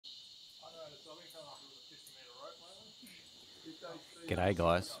G'day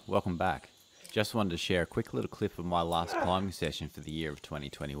guys, welcome back. Just wanted to share a quick little clip of my last climbing session for the year of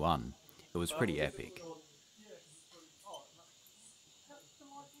 2021. It was pretty epic.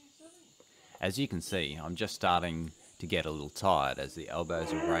 As you can see, I'm just starting to get a little tired as the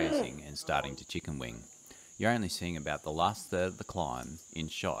elbows are raising and starting to chicken wing. You're only seeing about the last third of the climb in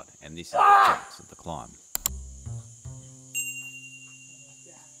shot, and this is the crux of the climb.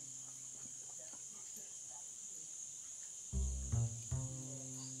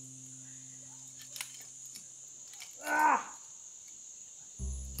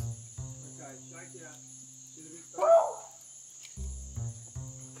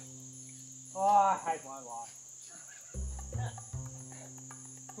 Oh, I hate my life.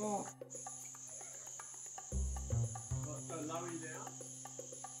 Oh. So lower you down?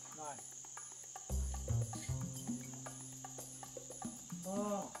 No.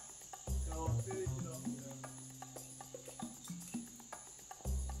 Oh. Go on, finish it off.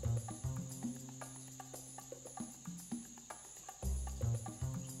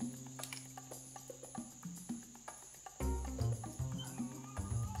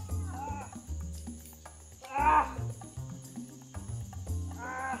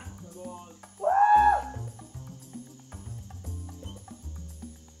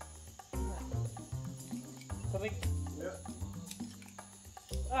 Something? Yeah.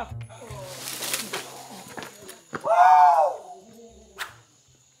 Ah.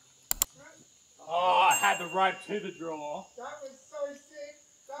 Oh, I had the rope to the draw. That was so sick.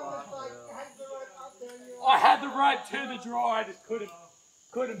 That was like, had the rope up there and you're I had the rope to the draw, I just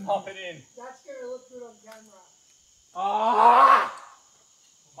couldn't pop it in. That's going to look good on camera. Ah!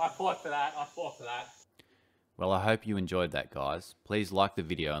 I fought for that, Well, I hope you enjoyed that, guys. Please like the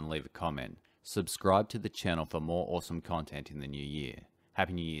video and leave a comment. Subscribe to the channel for more awesome content in the new year.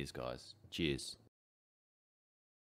 Happy New Year's, guys. Cheers.